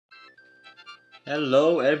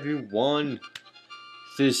Hello everyone,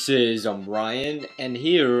 this is Ryan, and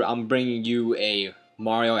here I'm bringing you a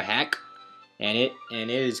Mario hack, and it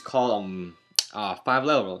is called five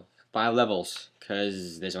levels,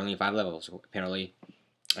 cause there's only 5 levels apparently.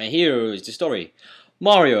 And here is the story: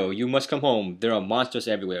 Mario, you must come home. There are monsters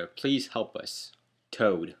everywhere. Please help us,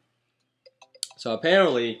 Toad. So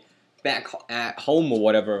apparently, back at home or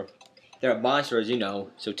whatever, there are monsters,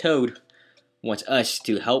 So Toad wants us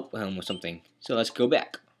to help him with something. So let's go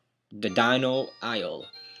back. The Dino Isle.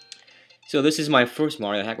 So this is my first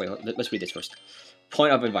Mario hack. Wait, let's read this first.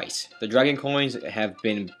 Point of advice: the dragon coins have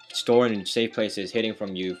been stored in safe places, hidden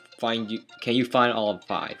from you. Can you find all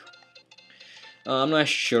 5? I'm not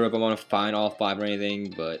sure if I want to find all 5 or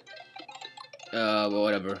anything, but well,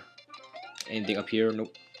 whatever. Anything up here?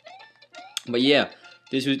 Nope. But yeah,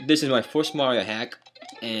 this is my first Mario hack,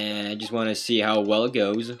 and I just want to see how well it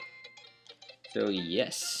goes. So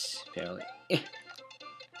yes, apparently.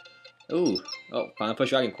 Ooh, final push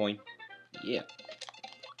dragon coin. Yeah.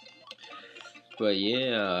 But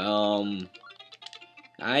yeah,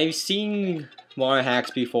 I've seen Mario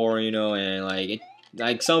hacks before, and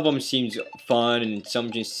like some of them seems fun and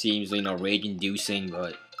some just seems rage-inducing.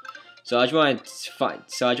 But so I just want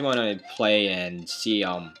to play and see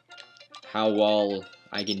how well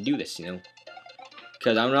I can do this,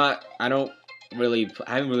 because I haven't really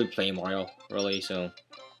played Mario really, so.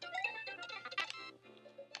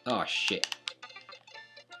 Oh shit.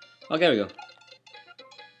 Oh, there we go.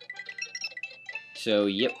 So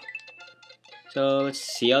yep. So let's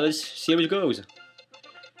see how this series goes.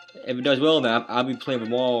 If it does well, then I'll be playing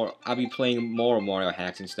more. I'll be playing more Mario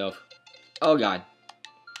hacks and stuff. Oh god.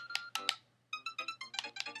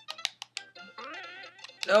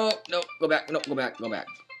 No, no, go back. No, go back. Go back.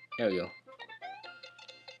 There we go.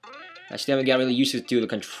 I still haven't got really used to the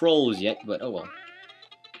controls yet, but oh well.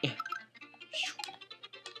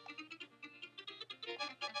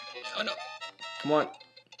 Oh no! Come on,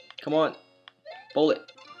 come on! Bowl it,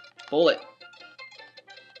 bowl it.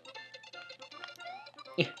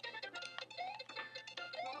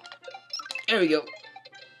 There we go.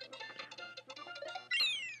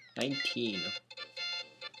 19.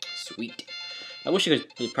 Sweet. I wish I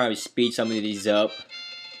could probably speed some of these up,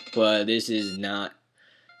 but this is not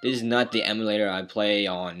the emulator I play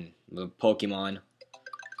on with Pokemon.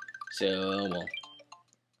 So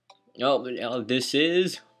well. Oh, this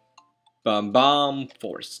is Bomb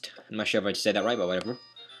Forest. I'm not sure if I said that right, but whatever.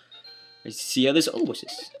 Let's see how this. Oh, what's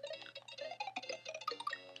this?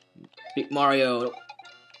 Big Mario.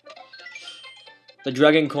 The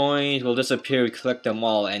dragon coins will disappear. Collect them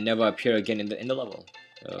all and never appear again in the level.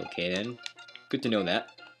 Okay then. Good to know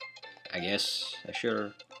that. I guess.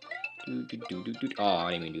 Sure. Oh,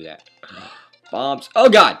 I didn't even do that. Bombs. Oh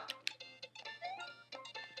god!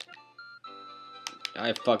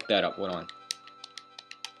 I fucked that up. Hold on.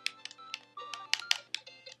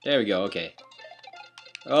 There we go. Okay.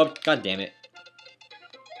 Oh, god damn it.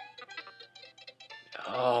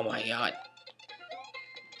 Oh my god.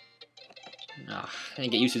 I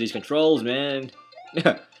didn't get used to these controls, man.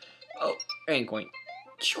 Oh, dragon coin.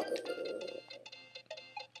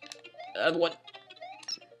 Another one.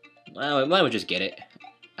 Well, I might as well just get it.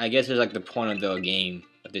 I guess it's like the point of the game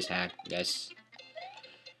of this hack, I guess.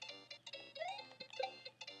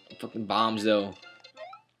 Fucking bombs, though.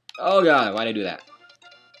 Oh god, why'd I do that?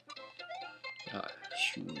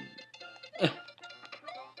 Shoot.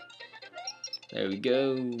 There we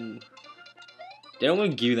go. They don't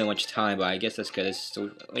really give you that much time, but I guess that's because it's so.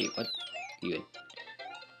 Wait, what? Good.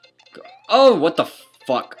 Oh, what the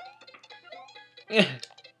fuck?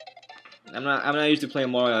 I'm not used to playing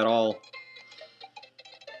Mario at all.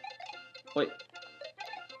 Wait.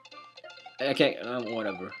 I can't.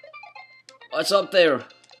 Whatever. What's up there?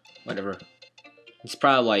 Whatever. It's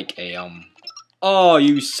probably like a Oh,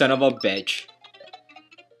 you son of a bitch.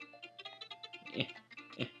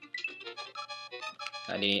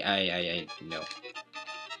 I no.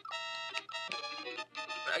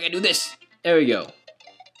 I gotta do this. There we go.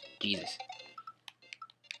 Jesus.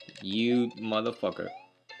 You motherfucker.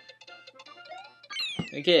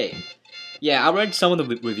 Okay. Yeah, I read some of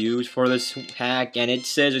the reviews for this hack, and it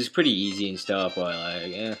says it's pretty easy and stuff, but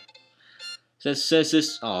like, Says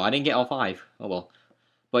this. Oh, I didn't get all 5. Oh well.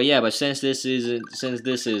 But yeah, but since this is like since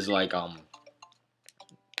this is like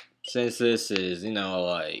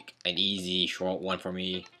an easy short one for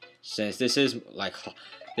me, since this is my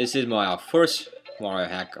first Mario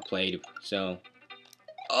hack I played, so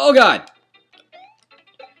oh god.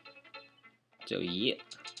 So yeah,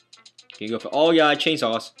 can you go for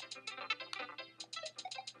chainsaws?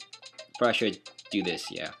 Probably should do this,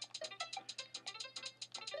 yeah.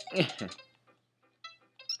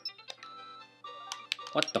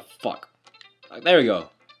 What the fuck? There we go.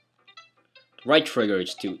 Right trigger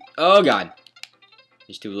is too. Oh god.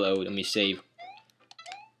 It's too low. Let me save.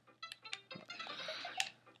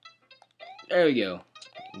 There we go.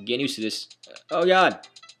 I'm getting used to this. Oh god.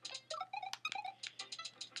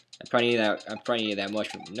 I probably need that. I probably need that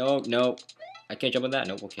mushroom. No, no. I can't jump on that.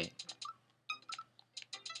 Nope. Okay.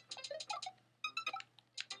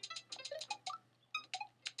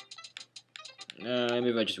 Maybe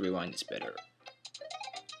if I just rewind this better.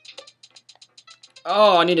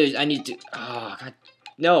 Oh, I need to. Oh god.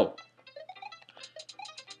 No.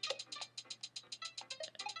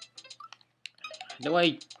 No,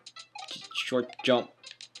 I short jump.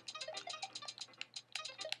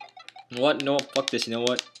 What? No, fuck this. You know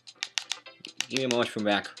what? Give me my mushroom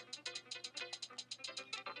back.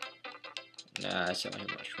 Nah, I said my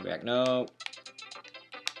mushroom back. No.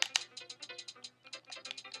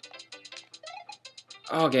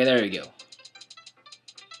 Okay, there we go.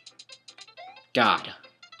 God.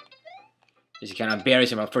 This is kind of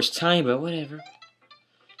embarrassing my first time, but whatever.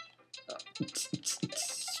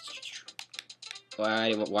 Why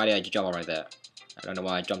did I jump off like that? I don't know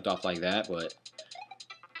why I jumped off like that, but...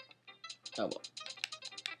 Oh, well.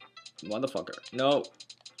 Motherfucker. No.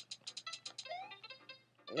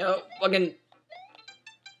 No, fucking...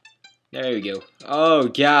 There we go. Oh,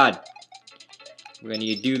 God. We're gonna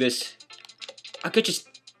need to do this. I could just...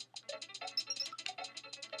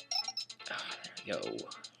 Oh, there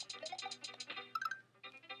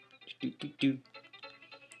we go.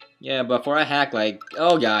 Yeah, but for a hack, like...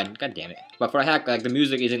 Oh, God. God damn it. But for a hack, like, the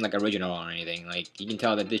music isn't, like, original or anything. Like, you can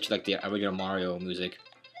tell that this is, like, the original Mario music.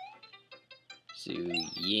 So,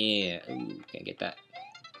 yeah. Ooh, can't get that.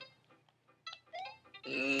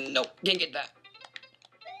 Nope, can't get that.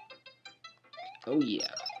 Oh, yeah.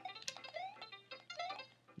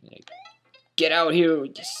 Get out here.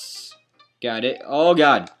 Yes. Got it. Oh,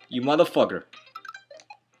 God. You motherfucker.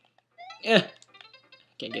 Yeah.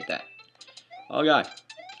 Can't get that. Oh, God.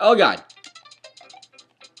 Oh, God.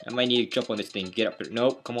 I might need to jump on this thing. Get up there.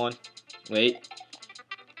 Nope. Come on. Wait.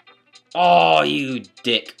 Oh, you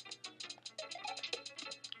dick.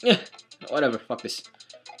 Yeah. Whatever. Fuck this.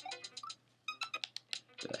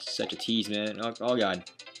 That's such a tease, man. Oh, God.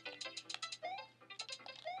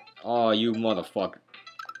 Oh, you motherfucker.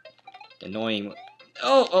 Annoying.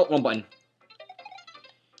 Oh, wrong button.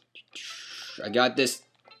 I got this.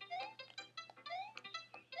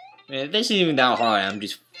 Man, if this isn't even that hard, I'm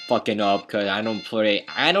just fucking up because I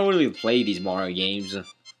don't really play these Mario games.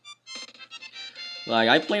 Like,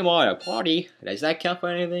 I play Mario Party. Does that count for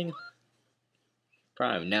anything?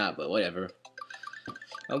 Probably not, but whatever.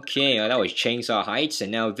 Okay, that was Chainsaw Heights,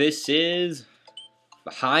 and now this is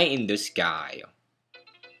High in the Sky.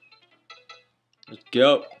 Let's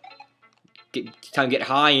go. Time to get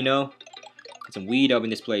high, you know? Get some weed up in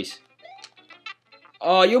this place.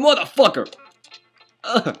 Oh, you motherfucker!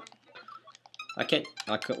 Ugh. I can't.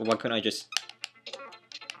 Why couldn't I just?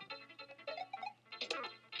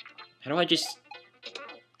 How do I just?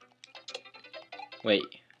 Wait.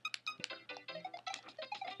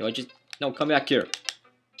 Do I just? No, come back here.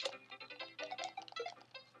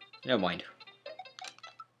 Never mind.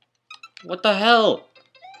 What the hell?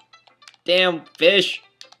 Damn fish.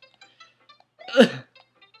 Ugh.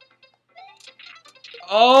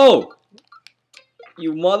 Oh!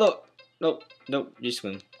 You mother. Nope. Nope. Just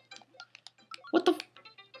swim. What the?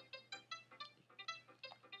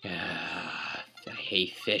 I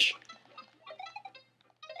hate fish.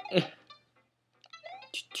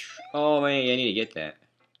 Oh man, I need to get that.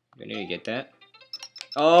 I need to get that.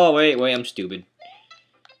 Oh wait, I'm stupid.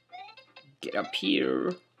 Get up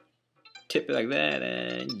here. Tip it like that,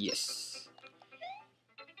 and yes.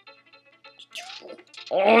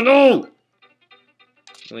 Oh no!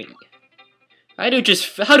 Wait. How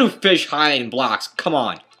do fish hide in blocks? Come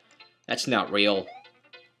on. That's not real.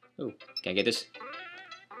 Oh, can I get this?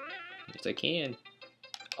 Yes, I can.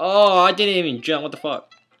 Oh, I didn't even jump. What the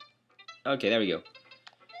fuck? Okay, there we go.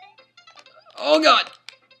 Oh, God!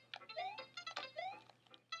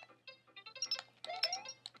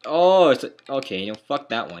 Oh, it's a, okay, you know, fuck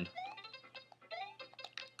that one.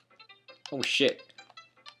 Oh, shit.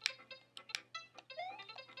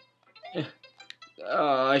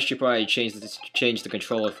 I should probably change the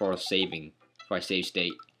controller for saving, for a save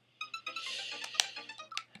state.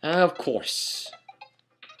 Of course.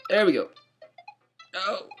 There we go.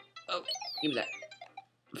 Oh, give me that.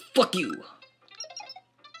 Fuck you.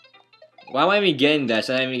 Why am I even getting that?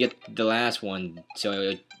 So I didn't even get the last one.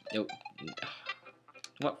 So,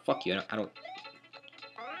 what? Fuck you. I don't.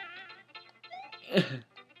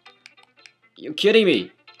 You're kidding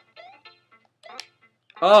me.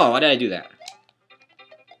 Oh, why did I do that?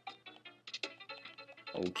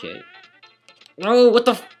 Okay. Oh, what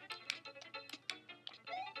the f—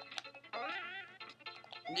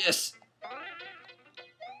 Yes!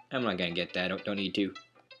 I'm not gonna get that, don't need to.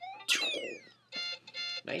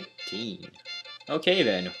 19. Okay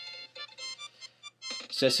then.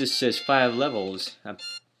 Since this says 5 levels,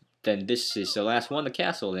 then this is the last one, the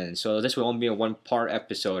castle then. So this will only be a 1-part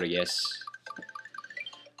episode, I guess.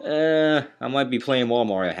 I might be playing more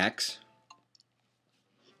Mario hacks.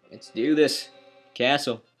 Let's do this.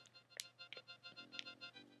 Castle.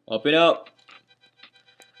 Open up.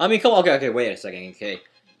 I mean, come on, okay, wait a second, okay.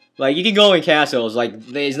 Like, you can go in castles, like,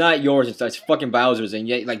 it's not yours, it's fucking Bowser's, and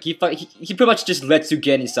yet, like, he pretty much just lets you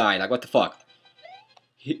get inside, like, what the fuck?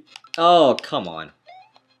 Oh, come on.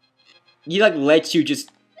 He, like, lets you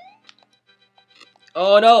just...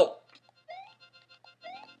 Oh, no!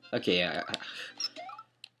 Okay, oh,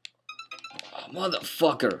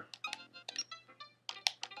 motherfucker.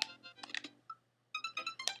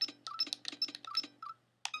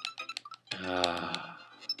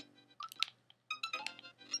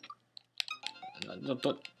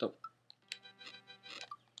 Don't.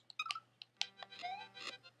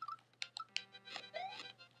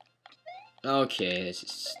 Okay, this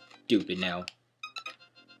is stupid now.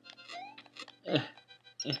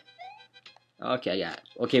 Okay, yeah.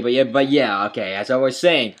 Okay, but yeah, okay, as I was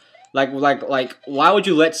saying, like, why would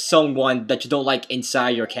you let someone that you don't like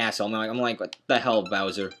inside your castle? I'm like, what the hell,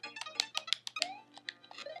 Bowser?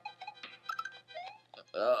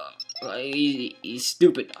 He's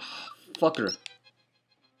stupid. Oh, fucker.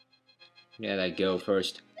 Yeah, that go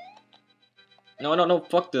first. No,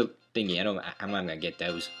 fuck the thingy. I'm not gonna get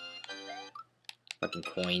those. Fucking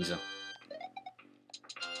coins.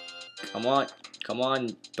 Come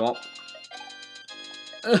on, don't.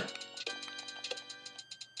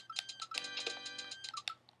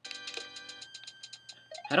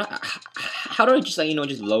 How do I just, like, you know,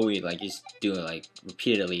 just lower it, like, just do it, like,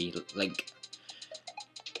 repeatedly, like,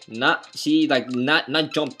 not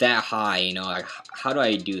jump that high, you know, like, how do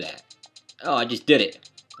I do that? Oh, I just did it.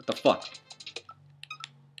 What the fuck?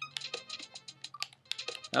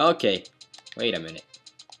 Okay, wait a minute.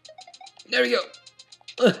 There we go.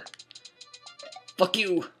 Ugh. Fuck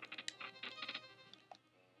you.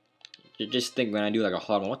 Just think when I do, like, a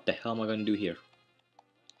hard one, what the hell am I gonna do here?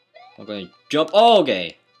 I'm gonna jump. Oh,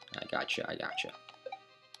 okay. I gotcha.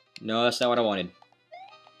 No, that's not what I wanted.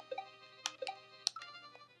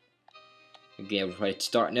 Okay, right,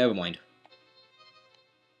 start. Never mind.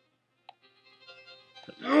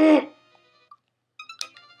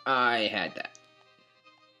 I had that.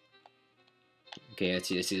 Okay, let's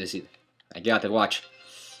see. I got it, watch.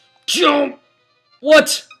 Jump!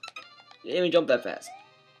 What? Didn't even jump that fast.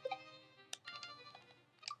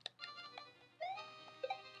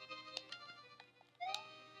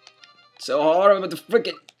 So hard about the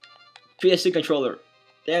freaking PS2 controller.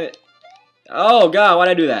 Damn it. Oh god, why'd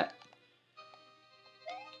I do that?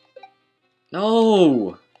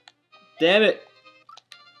 No! Damn it.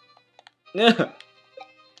 This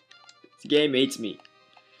game hates me.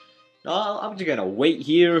 No, I'm just gonna wait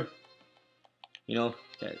here. You know,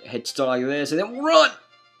 head start like this and then run!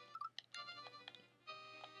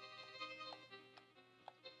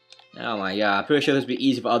 Oh my god, I'm pretty sure this would be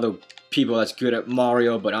easy for other people that's good at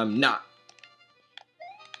Mario, but I'm not.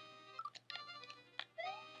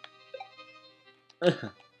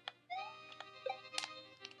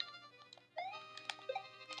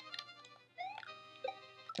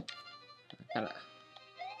 Gotta,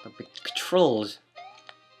 the controls.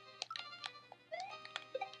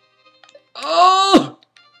 Oh!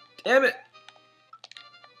 Damn it!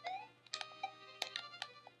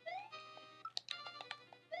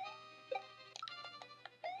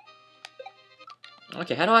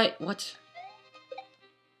 Okay, how do I... What?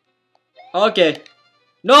 Okay.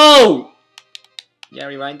 No! Yeah,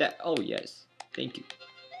 rewind that. Oh, yes. Thank you.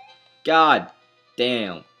 God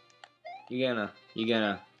damn. You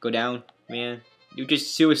gonna go down, man? You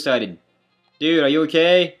just suicided. Dude, are you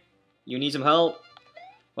okay? You need some help?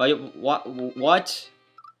 Why, what?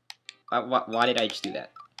 Why did I just do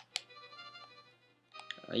that?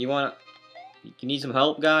 You need some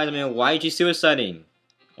help, guys? I mean, why are you suiciding?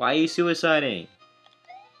 Why are you suiciding?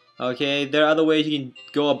 Okay, there are other ways you can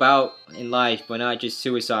go about in life, but not just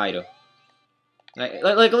suicide. Look at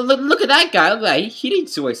that guy. Look at that. He didn't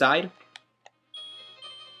suicide.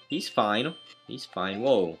 He's fine. He's fine.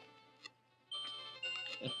 Whoa.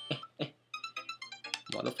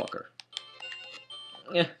 Motherfucker.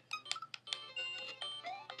 Yeah.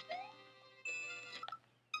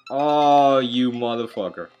 Oh, you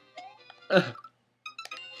motherfucker.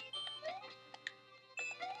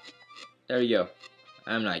 There you go.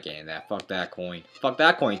 I'm not getting that. Fuck that coin. Fuck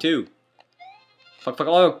that coin too. Fuck.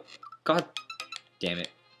 Oh, god damn it.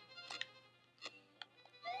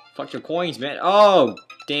 Fuck your coins, man. Oh,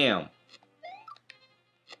 damn.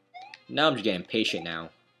 Now I'm just getting impatient now.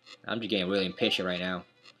 I'm just getting really impatient right now.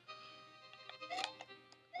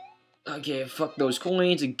 Okay, fuck those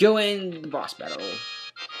coins and go in the boss battle.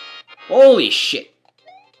 Holy shit.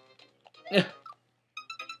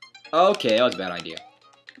 Okay, that was a bad idea.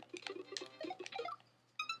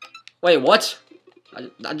 Wait, what?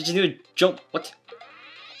 I just need to jump. What?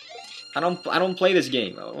 I don't play this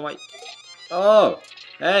game. Oh my. Oh,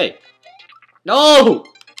 hey. No!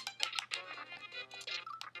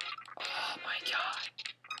 Oh my god.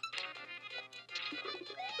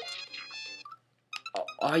 Oh,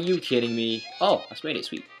 are you kidding me? Oh, I made it.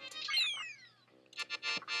 Sweet.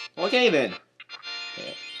 Okay then.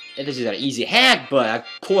 This is an easy hack, but of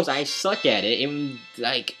course I suck at it. And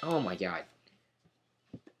like, oh my god.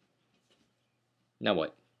 Now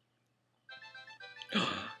what?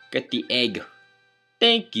 Get the egg.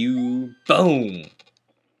 Thank you. Boom.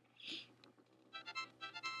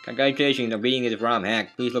 Congratulations on beating this ROM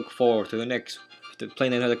hack. Please look forward to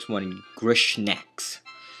playing the next one, Grishnax.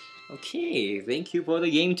 Okay, thank you for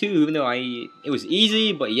the game too. Even though it was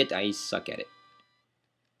easy, but yet I suck at it.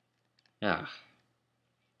 Ah.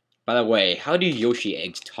 By the way, how do Yoshi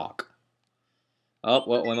eggs talk? Oh,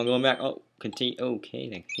 well, when am I going back? Oh, continue. Okay,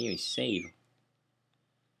 then continue to save.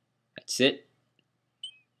 That's it.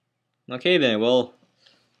 Okay then, well,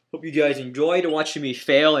 hope you guys enjoyed watching me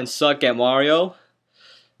fail and suck at Mario.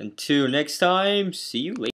 Until next time, see you later.